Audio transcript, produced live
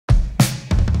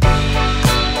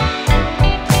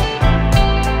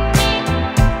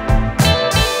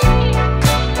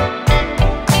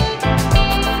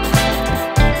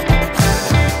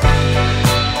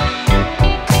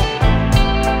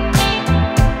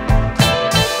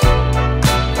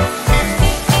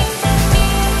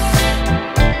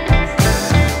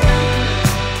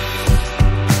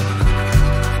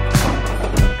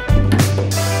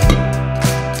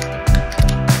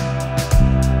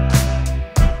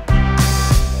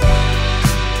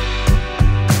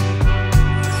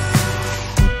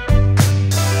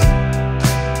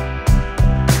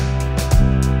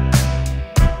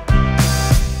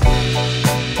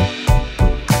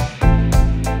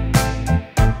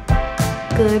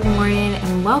Good morning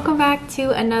and welcome back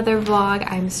to another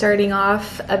vlog. I'm starting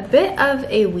off a bit of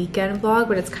a weekend vlog,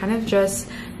 but it's kind of just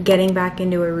getting back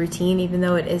into a routine even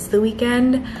though it is the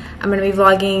weekend. I'm gonna be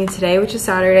vlogging today, which is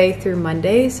Saturday through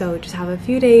Monday, so just have a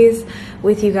few days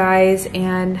with you guys.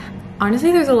 And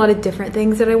honestly, there's a lot of different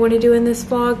things that I want to do in this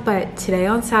vlog, but today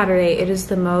on Saturday, it is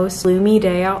the most gloomy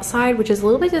day outside, which is a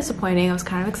little bit disappointing. I was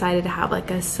kind of excited to have like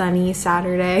a sunny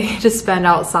Saturday to spend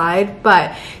outside,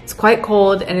 but it's quite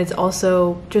cold and it's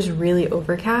also just really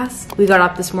overcast. We got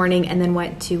up this morning and then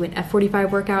went to an F45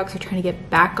 workout because we're trying to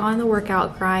get back on the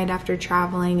workout grind after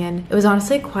traveling, and it was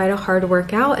honestly quite a hard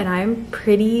workout and I'm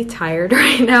pretty tired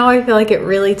right now. I feel like it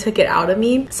really took it out of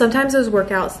me. Sometimes those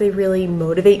workouts, they really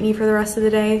motivate me for the rest of the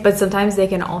day, but sometimes they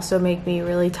can also make me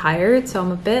really tired, so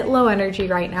I'm a bit low energy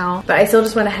right now. But I still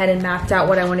just went ahead and mapped out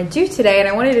what I want to do today, and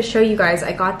I wanted to show you guys.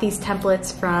 I got these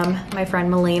templates from my friend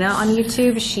Milena on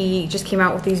YouTube. She just came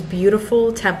out with these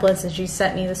beautiful templates and she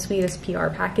sent me the sweetest PR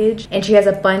package, and she has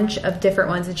a bunch of different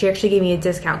ones, and she actually gave me a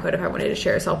discount code if I wanted to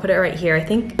share, so I'll put it right here. I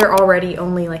think they're already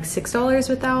only like $6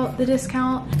 without the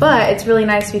discount, but it's really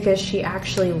nice because she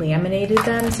actually laminated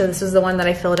them. So this is the one that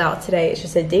I filled out today. It's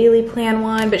just a daily plan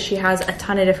one, but she has a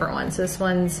ton of different ones. So this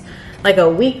one's like a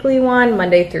weekly one,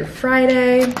 Monday through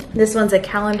Friday. This one's a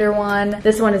calendar one.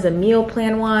 This one is a meal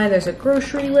plan one. There's a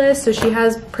grocery list. So she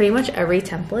has pretty much every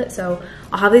template. So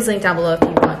I'll have these linked down below if you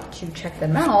want to check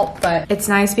them out. But it's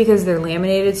nice because they're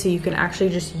laminated, so you can actually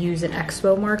just use an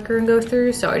expo marker and go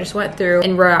through. So I just went through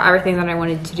and wrote out everything that I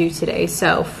wanted to do today.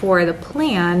 So for the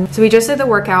plan, so we just did the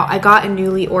workout. I got a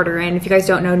Nuuly order in. If you guys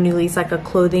don't know, Nuuly's like a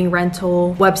clothing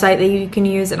rental website that you can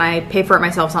use, and I pay for it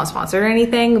myself. It's not sponsored or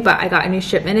anything, but I got a new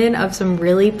shipment in of some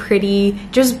really pretty,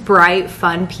 just bright,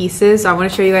 fun pieces. So I want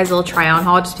to show you guys a little try on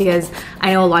haul just because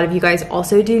I know a lot of you guys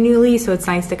also do Nuuly, so it's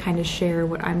nice to kind of share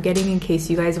what I'm getting in case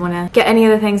you guys want to get any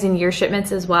of the things in your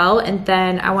shipments as well. And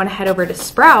then I want to head over to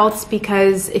Sprouts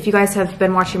because if you guys have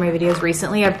been watching my videos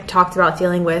recently, I've talked about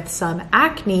dealing with some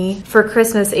acne. For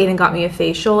Christmas, Aiden got me a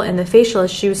facial, and the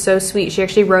facialist, she was so sweet. She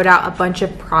actually wrote out a bunch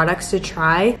of products to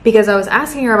try because I was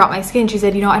asking her about my skin. She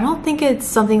said, you know, I don't think it's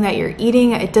something that you're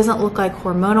eating. It doesn't look like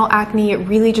hormonal acne. It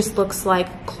really just looks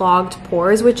like clogged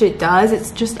pores, which it does. It's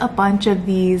just a bunch of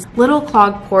these little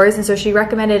clogged pores. And so she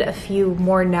recommended a few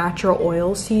more natural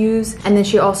oils to use. And then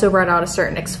she also wrote out a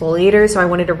certain exfoliator. So I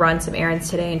wanted to run some errands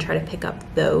today and try to pick up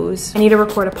those. I need to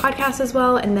record a podcast as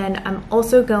well. And then I'm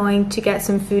also going to get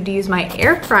some food to use my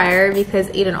air fryer because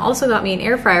Aiden also got me an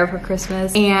air fryer for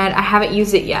Christmas and I haven't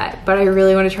used it yet, but I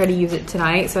really want to try to use it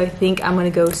tonight. So I think I'm going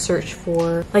to go search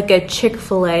for like a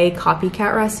Chick-fil-A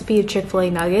copycat recipe of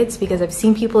Chick-fil-A nuggets because I've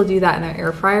seen people do that in their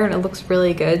air fryer and it looks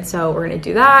really good. So we're going to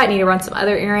do that. I need to run some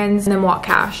other errands and then walk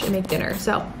cash and make dinner.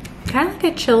 So kind of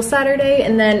like a chill Saturday.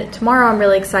 And then tomorrow I'm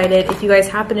really excited. If you guys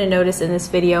happen to notice in this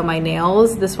video, my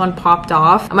nails, this one popped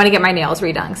off. I'm gonna get my nails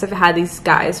redone because I've had these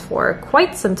guys for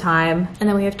quite some time. And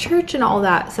then we have church and all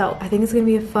that. So I think it's gonna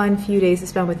be a fun few days to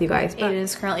spend with you guys. Aiden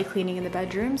is currently cleaning in the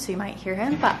bedroom, so you might hear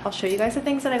him, but I'll show you guys the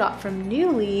things that I got from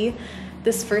Nuuly.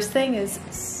 This first thing is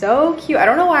so cute. I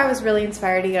don't know why I was really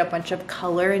inspired to get a bunch of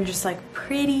color and just like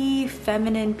pretty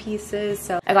feminine pieces.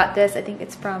 So I got this, I think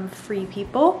it's from Free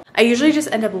People. I usually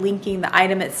just end up linking the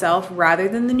item itself rather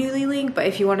than the Nuuly link, but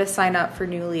if you want to sign up for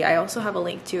Nuuly, I also have a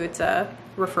link too. It's a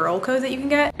referral code that you can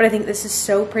get. But I think this is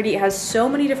so pretty. It has so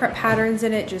many different patterns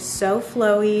in it, just so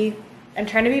flowy. I'm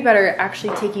trying to be better at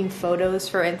actually taking photos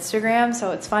for Instagram,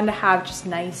 so it's fun to have just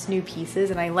nice new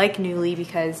pieces. And I like Nuuly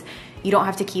because you don't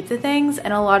have to keep the things,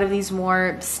 and a lot of these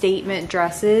more statement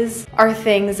dresses are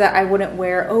things that I wouldn't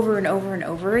wear over and over and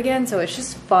over again, so it's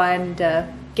just fun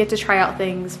to get to try out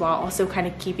things while also kind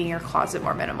of keeping your closet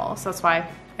more minimal. So that's why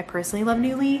I personally love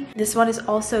Nuuly. This one is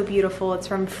also beautiful. It's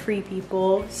from Free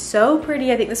People. So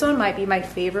pretty. I think this one might be my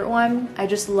favorite one. I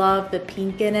just love the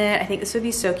pink in it. I think this would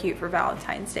be so cute for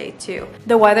Valentine's Day too.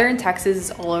 The weather in Texas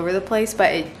is all over the place,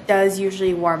 but it does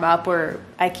usually warm up where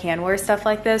I can wear stuff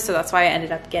like this, so that's why I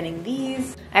ended up getting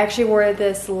these. I actually wore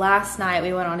this last night.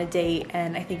 We went on a date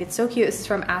and I think it's so cute. This is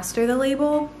from Aster, the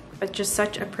label, but just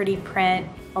such a pretty print.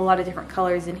 A lot of different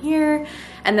colors in here,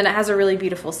 and then it has a really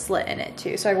beautiful slit in it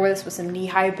too. So I wore this with some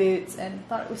knee-high boots and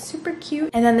thought it was super cute.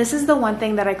 And then this is the one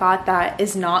thing that I got that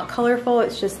is not colorful.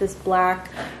 It's just this black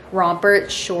romper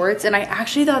shorts, and I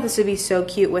actually thought this would be so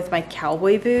cute with my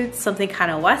cowboy boots, something kind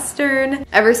of Western.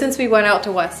 Ever since we went out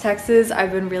to West Texas,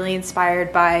 I've been really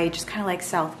inspired by just kind of like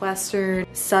Southwestern,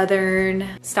 Southern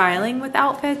styling with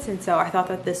outfits, and so I thought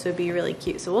that this would be really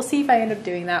cute. So we'll see if I end up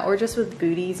doing that or just with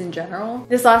booties in general.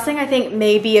 This last thing I think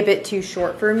may be a bit too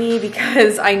short for me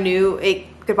because I knew it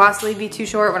could possibly be too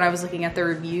short when I was looking at the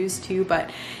reviews too,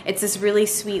 but it's this really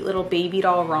sweet little baby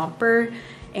doll romper.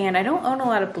 and I don't own a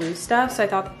lot of blue stuff, so I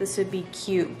thought that this would be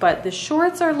cute, but the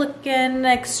shorts are looking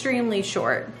extremely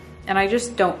short, and I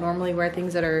just don't normally wear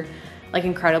things that are like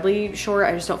incredibly short.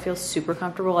 I just don't feel super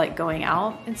comfortable like going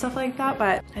out and stuff like that,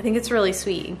 but I think it's really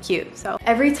sweet and cute. So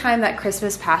every time that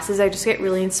Christmas passes, I just get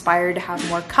really inspired to have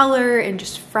more color and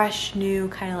just fresh, new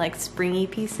kind of like springy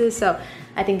pieces. So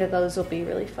I think that those will be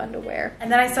really fun to wear.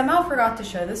 And then I somehow forgot to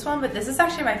show this one, but this is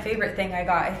actually my favorite thing I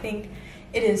got. I think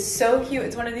it is so cute.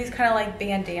 It's one of these kind of like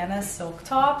bandana silk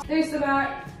tops. There's the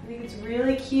back. I think it's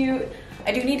really cute.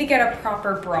 I do need to get a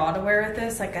proper bra to wear with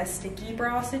this, like a sticky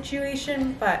bra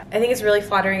situation, but I think it's really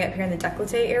flattering up here in the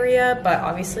décolleté area, but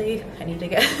obviously I need to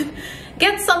get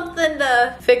something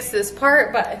to fix this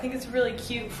part, but I think it's really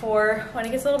cute for when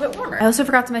it gets a little bit warmer. I also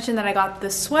forgot to mention that I got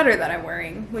the sweater that I'm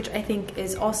wearing, which I think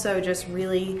is also just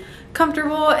really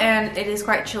comfortable, and it is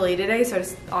quite chilly today, so I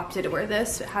just opted to wear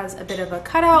this. It has a bit of a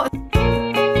cutout.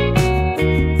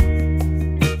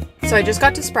 So I just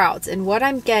got to Sprouts, and what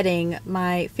I'm getting,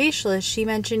 my facialist, she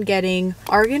mentioned getting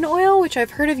argan oil, which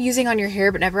I've heard of using on your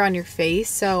hair but never on your face.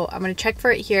 So I'm going to check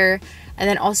for it here. And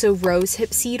then also rose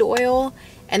hip seed oil.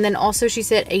 And then also she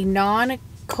said a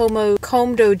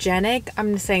non-comedogenic,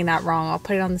 I'm saying that wrong, I'll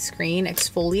put it on the screen,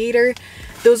 exfoliator.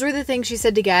 Those were the things she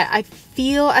said to get. I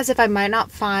feel as if I might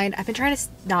not find, I've been trying to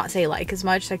not say like as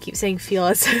much, so I keep saying feel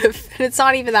as if, and it's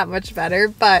not even that much better,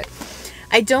 but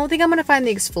I don't think I'm going to find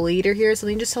the exfoliator here.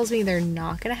 Something just tells me they're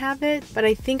not going to have it, but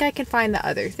I think I can find the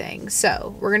other thing.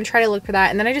 So we're going to try to look for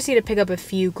that. And then I just need to pick up a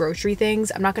few grocery things.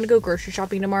 I'm not going to go grocery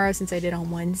shopping tomorrow since I did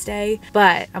on Wednesday,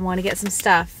 but I want to get some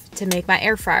stuff to make my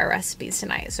air fryer recipes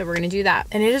tonight. So we're going to do that.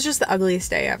 And it is just the ugliest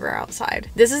day ever outside.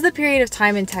 This is the period of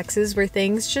time in Texas where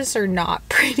things just are not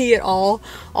pretty at all.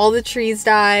 All the trees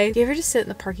die. Do you ever just sit in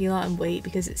the parking lot and wait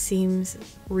because it seems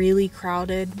really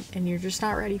crowded and you're just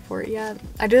not ready for it yet?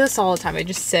 I do this all the time. I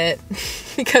just sit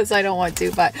because I don't want to,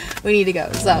 but we need to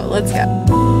go. So let's go.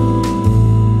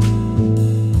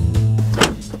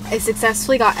 I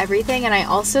successfully got everything, and I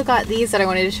also got these that I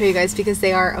wanted to show you guys because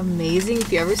they are amazing. If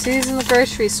you ever see these in the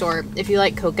grocery store, if you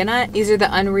like coconut, these are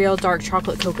the Unreal Dark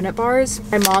Chocolate Coconut Bars.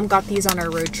 My mom got these on our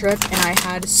road trip, and I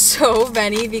had so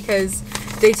many because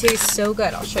they taste so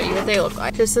good. I'll show you what they look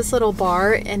like. Just this little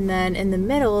bar, and then in the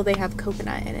middle they have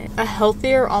coconut in it. A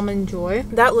healthier almond joy.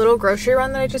 That little grocery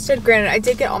run that I just did, granted I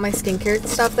did get all my skincare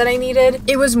stuff that I needed.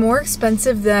 It was more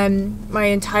expensive than my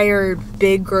entire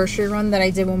big grocery run that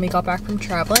I did when we got back from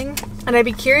traveling. And I'd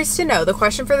be curious to know, the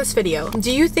question for this video,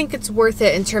 do you think it's worth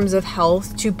it in terms of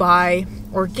health to buy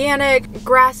organic,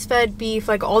 grass-fed beef,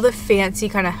 like all the fancy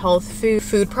kind of health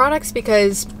food products?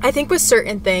 Because I think with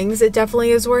certain things it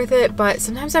definitely is worth it, but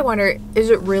sometimes I wonder,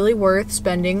 is it really worth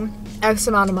spending X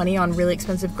amount of money on really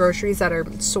expensive groceries that are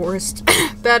sourced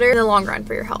better in the long run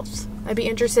for your health? I'd be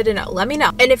interested to know. Let me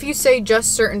know. And if you say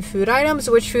just certain food items,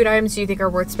 which food items do you think are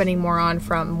worth spending more on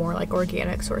from more like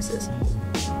organic sources?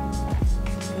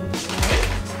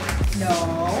 No.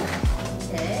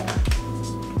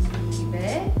 Leave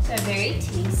it. They're very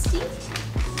tasty.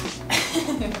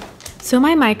 So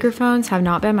my microphones have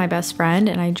not been my best friend,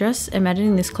 and I just am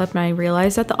editing this clip and I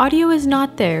realized that the audio is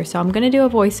not there, so I'm gonna do a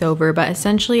voiceover. But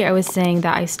essentially I was saying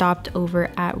that I stopped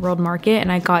over at World Market and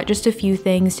I got just a few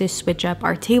things to switch up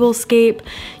our tablescape.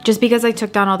 Just because I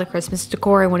took down all the Christmas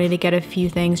decor, I wanted to get a few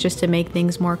things just to make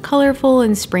things more colorful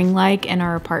and spring-like in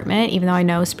our apartment, even though I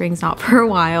know spring's not for a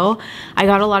while. I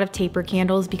got a lot of taper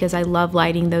candles because I love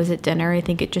lighting those at dinner. I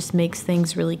think it just makes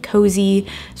things really cozy.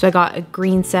 So I got a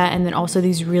green set, and then also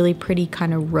these really pretty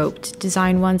kind of roped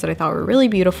design ones that I thought were really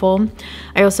beautiful.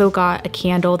 I also got a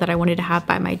candle that I wanted to have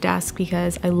by my desk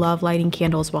because I love lighting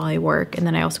candles while I work. And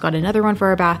then I also got another one for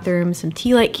our bathroom, some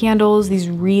tea light candles, these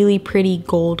really pretty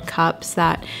gold cups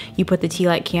that you put the tea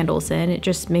light candles in. It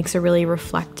just makes a really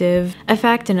reflective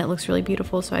effect and it looks really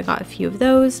beautiful. So I got a few of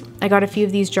those. I got a few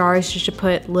of these jars just to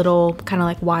put little kind of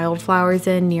like wildflowers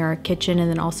in near our kitchen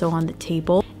and then also on the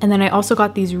table. And then I also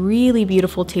got these really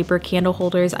beautiful taper candle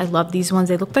holders. I love these ones.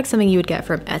 They look like something you would get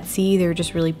from Etsy. They're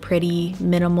just really pretty,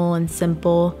 minimal and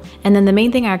simple. And then the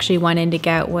main thing I actually went in to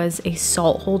get was a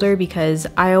salt holder because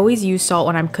I always use salt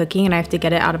when I'm cooking and I have to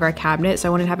get it out of our cabinet. So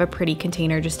I wanted to have a pretty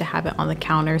container just to have it on the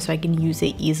counter so I can use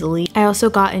it easily. I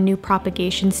also got a new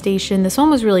propagation station. This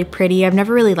one was really pretty. I've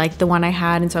never really liked the one I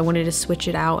had, and so I wanted to switch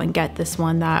it out and get this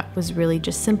one that was really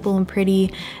just simple and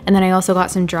pretty. And then I also got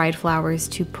some dried flowers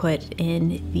to put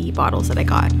in the bottles that I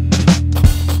got.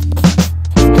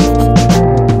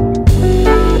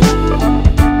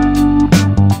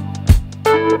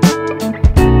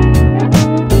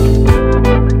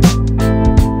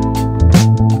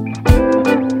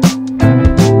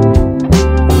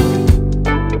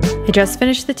 I I just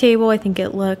finished the table. I think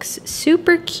it looks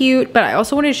super cute, but I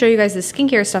also wanted to show you guys the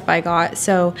skincare stuff I got.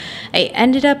 So I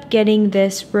ended up getting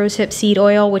this rosehip seed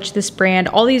oil, which this brand,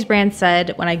 all these brands said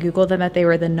when I Googled them that they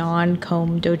were the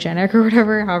non-comedogenic or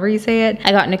whatever, however you say it.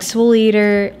 I got an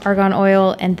exfoliator, argan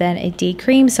oil, and then a day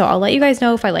cream. So I'll let you guys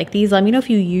know if I like these. Let me know if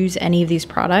you use any of these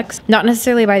products. Not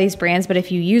necessarily by these brands, but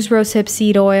if you use rosehip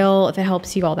seed oil, if it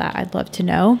helps you, all that, I'd love to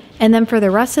know. And then for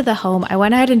the rest of the home, I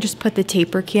went ahead and just put the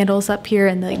taper candles up here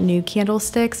and the new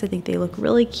candlesticks. I think they look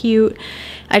really cute.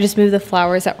 I just moved the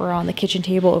flowers that were on the kitchen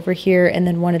table over here, and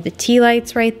then one of the tea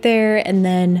lights right there. And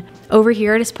then over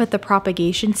here, I just put the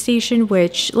propagation station,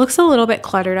 which looks a little bit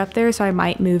cluttered up there, so I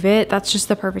might move it. That's just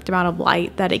the perfect amount of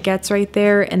light that it gets right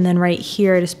there. And then right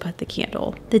here, I just put the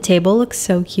candle. The table looks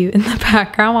so cute in the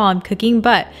background while I'm cooking,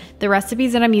 but the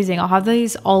recipes that I'm using, I'll have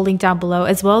these all linked down below,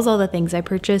 as well as all the things I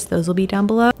purchased. Those will be down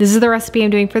below. This is the recipe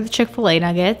I'm doing for the Chick-fil-A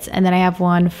nuggets, and then I have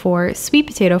one for sweet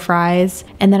potato fries,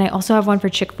 and then I also have one for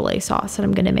Chick-fil-A sauce that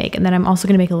I'm gonna make, and then I'm also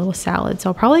gonna make a little salad.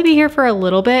 So I'll probably be here for a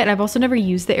little bit, and I've also never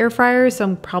used the air fryer, so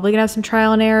I'm probably gonna have some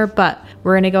trial and error, but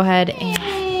we're gonna go ahead and...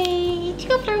 Hey, let's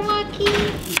go for a walkie.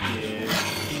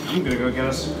 Yeah, I'm gonna go get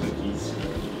us some cookies.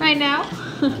 Right now?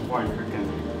 While you're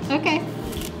cooking. Okay,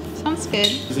 sounds good.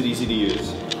 Is it easy to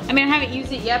use? I mean, I haven't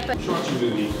used it yet, but Watch a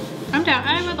movie. I'm down.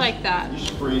 I would like that. You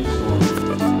should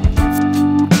brainstorm.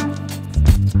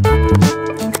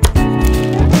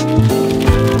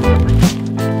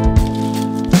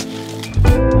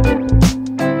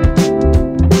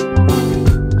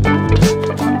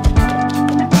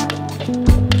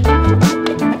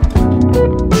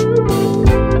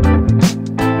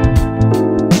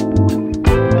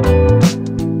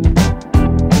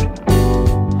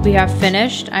 We have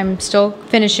finished. I'm still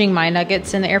finishing my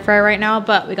nuggets in the air fryer right now,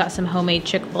 but we got some homemade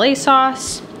Chick-fil-A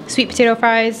sauce, sweet potato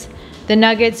fries, the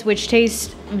nuggets, which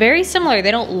taste very similar.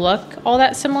 They don't look all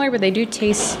that similar, but they do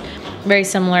taste very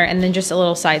similar, and then just a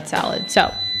little side salad. So,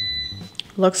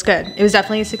 looks good. It was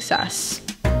definitely a success.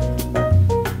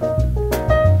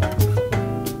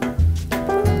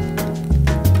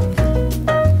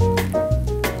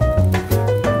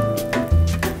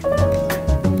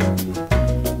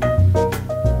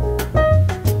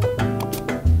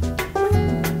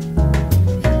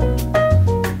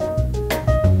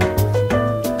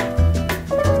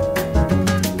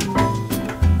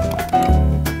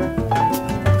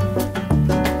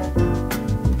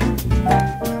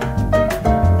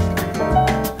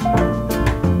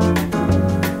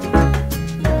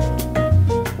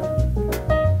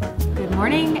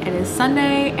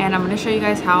 Sunday, and I'm going to show you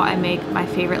guys how I make my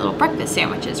favorite little breakfast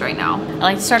sandwiches right now. I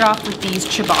like to start off with these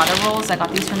ciabatta rolls. I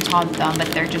got these from Tom Thumb, but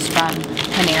they're just from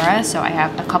Panera, so I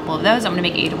have a couple of those. I'm going to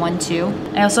make 8 of one too.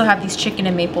 I also have these chicken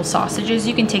and maple sausages.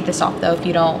 You can take this off though if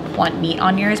you don't want meat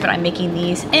on yours, but I'm making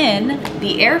these in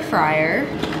the air fryer.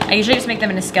 I usually just make them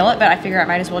in a skillet, but I figure I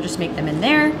might as well just make them in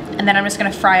there. And then I'm just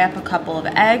gonna fry up a couple of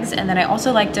eggs, and then I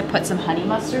also like to put some honey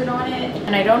mustard on it.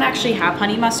 And I don't actually have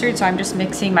honey mustard, so I'm just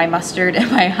mixing my mustard and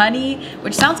my honey,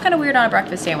 which sounds kind of weird on a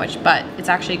breakfast sandwich, but it's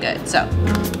actually good, so.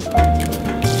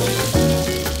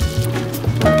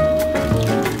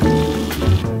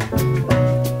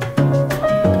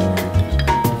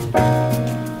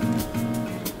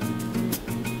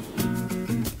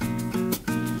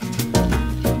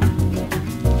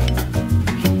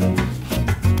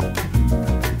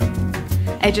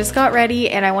 I just got ready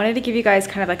and I wanted to give you guys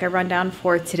kind of like a rundown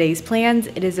for today's plans.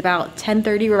 It is about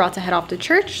 10:30. We're about to head off to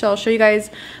church, so I'll show you guys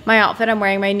my outfit. I'm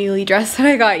wearing my Nuuly dress that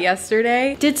I got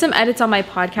yesterday. Did some edits on my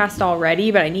podcast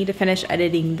already, but I need to finish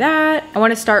editing that. I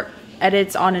want to start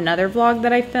edits on another vlog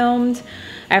that I filmed.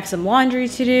 I have some laundry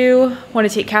to do, want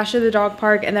to take Cash to the dog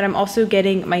park, and then I'm also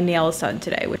getting my nails done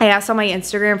today. I asked on my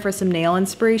Instagram for some nail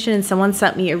inspiration, and someone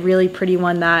sent me a really pretty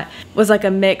one that was like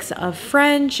a mix of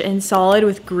French and solid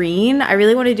with green. I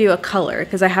really want to do a color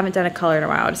because I haven't done a color in a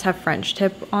while. I just have French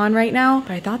tip on right now,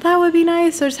 but I thought that would be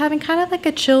nice. So just having kind of like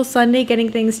a chill Sunday,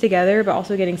 getting things together, but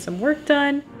also getting some work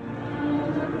done.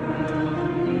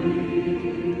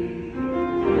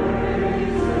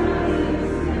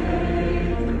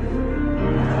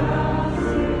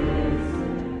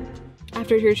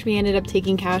 After church, we ended up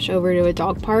taking Cash over to a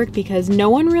dog park because no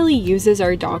one really uses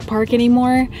our dog park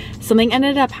anymore. Something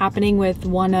ended up happening with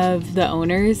one of the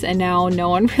owners and now no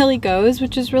one really goes,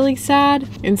 which is really sad.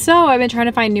 And so I've been trying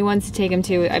to find new ones to take him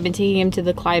to. I've been taking him to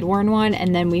the Clyde Warren one,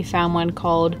 and then we found one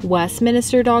called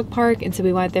Westminster Dog Park, and so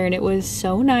we went there and it was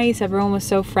so nice. Everyone was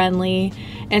so friendly,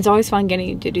 and it's always fun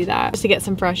getting to do that just to get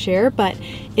some fresh air. But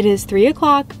it is 3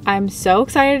 o'clock. I'm so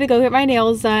excited to go get my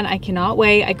nails done. I cannot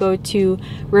wait. I go to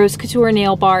Rose Couture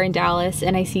Nail Bar in Dallas,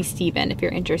 and I see Steven if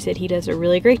you're interested. He does a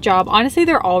really great job. Honestly,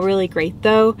 they're all really great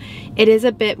though. It is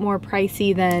a bit more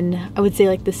pricey than I would say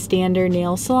like the standard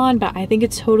nail salon, but I think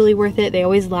it's totally worth it. They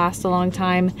always last a long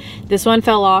time. This one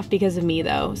fell off because of me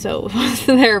though, so it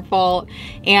wasn't their fault.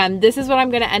 And this is what I'm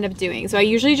gonna end up doing. So I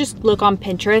usually just look on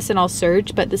Pinterest and I'll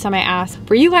search, but this time I asked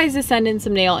for you guys to send in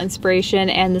some nail inspiration,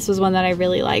 and this was one that I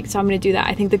really liked, so I'm gonna do that.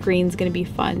 I think the green's gonna be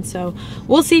fun, so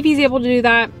we'll see if he's able to do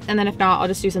that, and then if not, I'll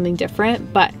just do something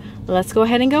different. But let's go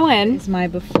ahead and go in. This is my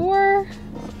before,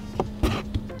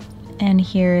 and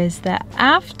here is the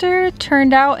after.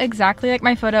 Turned out exactly like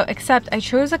my photo, except I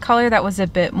chose a color that was a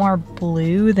bit more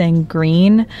blue than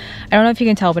green. I don't know if you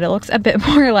can tell, but it looks a bit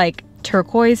more like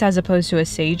turquoise as opposed to a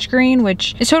sage green,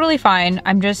 which is totally fine.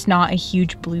 I'm just not a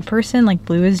huge blue person. Like,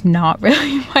 blue is not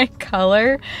really my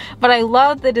color, but I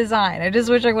love the design. I just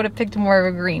wish I would have picked more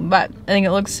of a green, but I think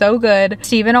it looks so good.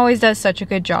 Steven always does such a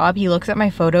good job. He looks at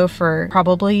my photo for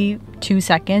probably 2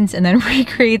 seconds and then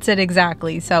recreates it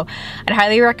exactly. So I'd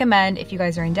highly recommend if you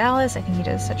guys are in Dallas. I think he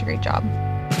does such a great job.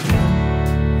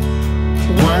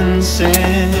 Once in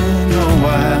a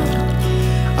while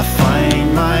I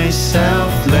find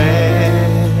myself led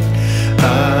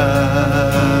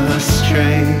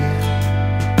astray.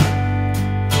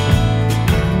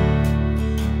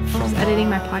 I'm just editing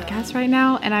my podcast right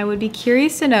now, and I would be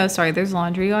curious to know, sorry, there's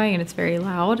laundry going and it's very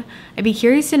loud. I'd be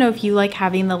curious to know if you like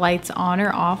having the lights on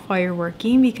or off while you're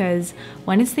working, because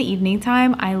when it's the evening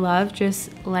time, I love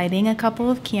just lighting a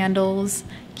couple of candles,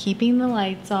 keeping the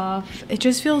lights off. It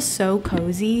just feels so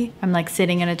cozy. I'm like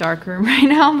sitting in a dark room right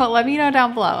now, but let me know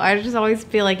down below. I just always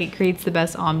feel like it creates the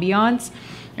best ambiance.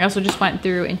 I also just went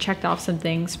through and checked off some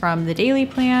things from the daily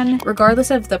plan.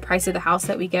 Regardless of the price of the house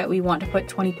that we get, we want to put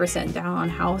 20% down on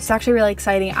house. It's actually really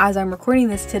exciting. As I'm recording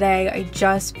this today, I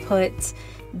just put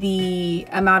the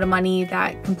amount of money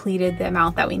that completed the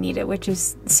amount that we needed, which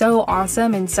is so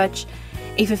awesome and such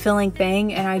a fulfilling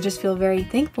thing, and I just feel very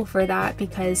thankful for that,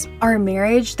 because our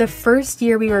marriage, the first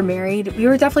year we were married, we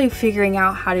were definitely figuring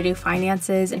out how to do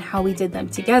finances and how we did them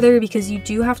together, because you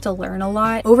do have to learn a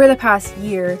lot. Over the past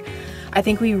year, I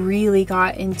think we really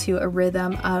got into a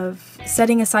rhythm of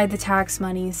setting aside the tax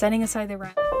money, setting aside the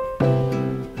rent.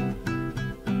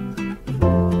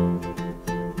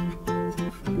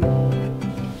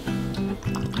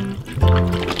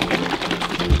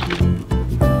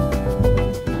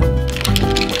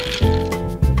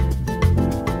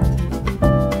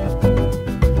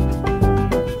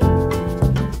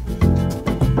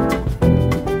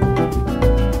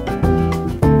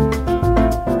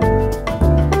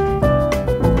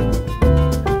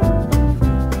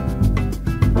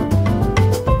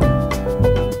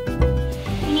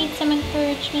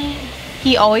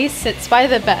 He always sits by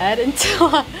the bed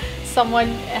until someone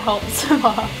helps him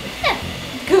up.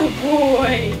 Good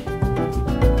boy.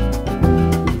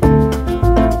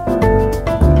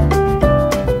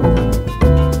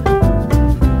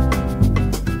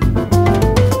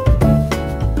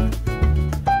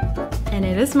 And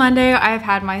it is Monday. I have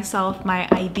had myself my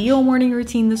ideal morning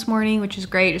routine this morning, which is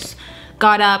great. Just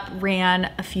got up,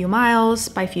 ran a few miles.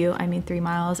 By few, I mean 3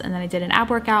 miles. And then I did an ab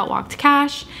workout, walked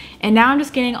cash. And now I'm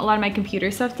just getting a lot of my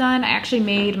computer stuff done. I actually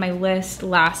made my list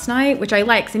last night, which I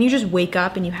like, and you just wake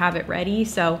up and you have it ready.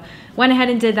 So went ahead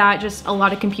and did that. Just a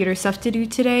lot of computer stuff to do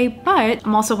today. But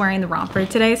I'm also wearing the romper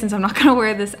today, since I'm not gonna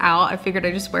wear this out. I figured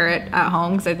I'd just wear it at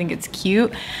home because I think it's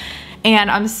cute.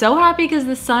 And I'm so happy because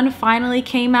the sun finally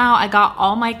came out. I got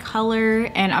all my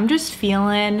color, and I'm just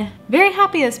feeling very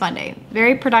happy this Monday.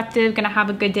 Very productive, gonna have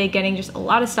a good day getting just a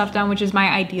lot of stuff done, which is my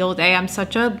ideal day. I'm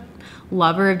such a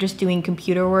lover of just doing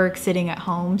computer work, sitting at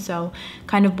home, so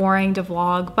kind of boring to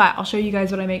vlog, but I'll show you guys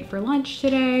what I make for lunch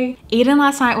today. Aiden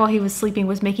last night while he was sleeping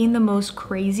was making the most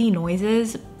crazy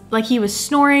noises. Like, he was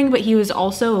snoring, but he was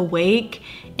also awake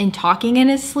and talking in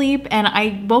his sleep, and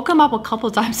I woke him up a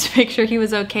couple times to make sure he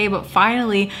was okay, but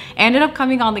finally I ended up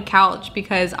coming on the couch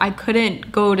because I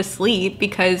couldn't go to sleep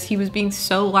because he was being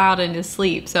so loud in his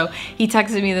sleep. So he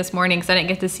texted me this morning because I didn't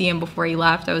get to see him before he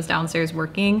left. I was downstairs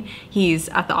working. He's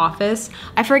at the office.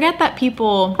 I forget that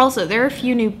people, also there are a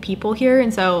few new people here,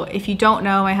 and so if you don't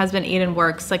know, my husband Aiden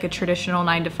works like a traditional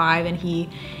 9 to 5, and he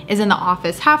is in the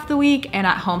office half the week and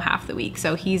at home half the week.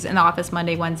 So he's in the office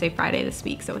Monday, Wednesday, Friday this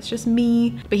week, so it's just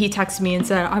me. But he texted me and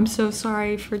said, "I'm so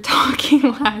sorry for talking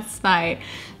last night."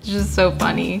 It's just so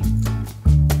funny.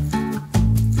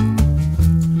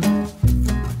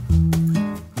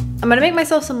 I'm gonna make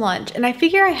myself some lunch, and I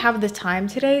figure I have the time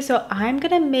today, so I'm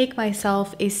gonna make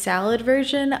myself a salad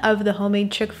version of the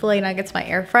homemade Chick-fil-A nuggets, my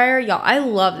air fryer. Y'all, I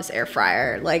love this air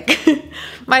fryer. Like,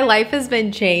 my life has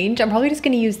been changed. I'm probably just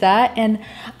gonna use that, and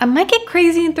I might get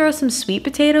crazy and throw some sweet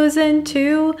potatoes in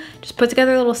too. Just put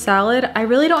together a little salad. I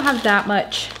really don't have that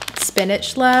much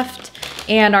spinach left,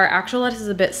 and our actual lettuce is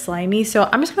a bit slimy, so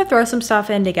I'm just gonna throw some stuff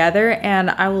in together,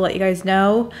 and I will let you guys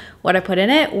know what I put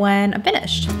in it when I'm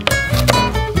finished.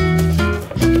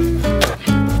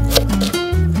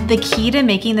 The key to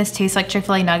making this taste like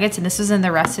Chick-fil-A nuggets, and this was in the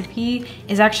recipe,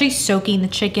 is actually soaking the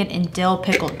chicken in dill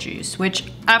pickle juice, which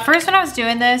at first when I was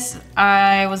doing this,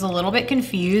 I was a little bit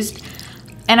confused,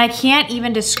 and I can't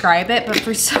even describe it, but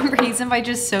for some reason by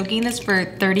just soaking this for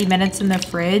 30 minutes in the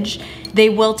fridge, they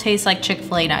will taste like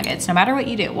Chick-fil-A nuggets, no matter what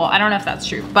you do. Well, I don't know if that's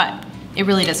true, but it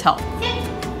really does help.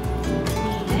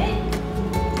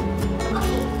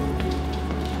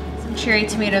 Cherry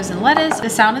tomatoes and lettuce. The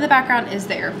sound in the background is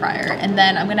the air fryer. And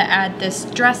then I'm gonna add this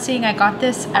dressing. I got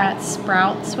this at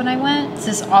Sprouts when I went. It's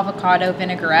this avocado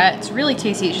vinaigrette. It's really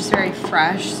tasty, it's just very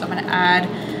fresh. So I'm gonna add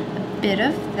a bit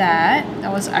of that.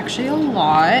 That was actually a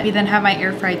lot. We then have my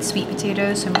air fried sweet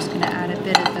potatoes, so I'm just gonna add a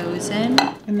bit of those in.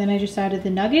 And then I just added the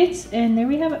nuggets, and there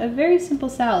we have a very simple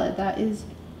salad that is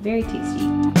very tasty.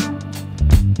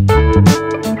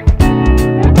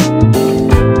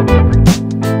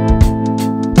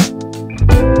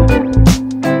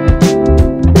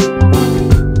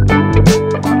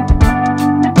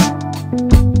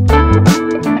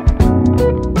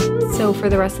 For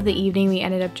the rest of the evening, we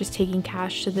ended up just taking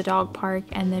Cash to the dog park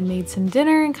and then made some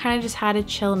dinner and kind of just had a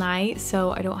chill night. So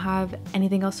I don't have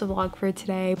anything else to vlog for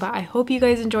today, but I hope you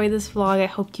guys enjoyed this vlog. I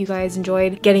hope you guys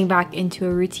enjoyed getting back into a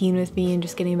routine with me and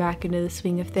just getting back into the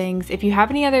swing of things. If you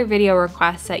have any other video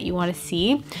requests that you want to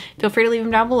see, feel free to leave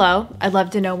them down below. I'd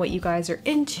love to know what you guys are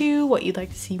into, what you'd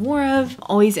like to see more of. I'm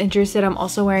always interested. I'm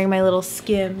also wearing my little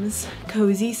Skims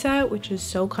cozy set, which is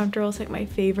so comfortable. It's like my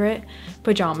favorite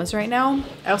pajamas right now.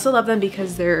 I also love them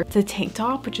because it's a tank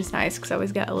top, which is nice because I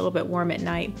always get a little bit warm at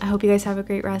night. I hope you guys have a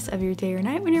great rest of your day or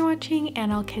night when you're watching,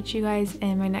 and I'll catch you guys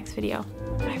in my next video.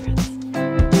 Bye friends.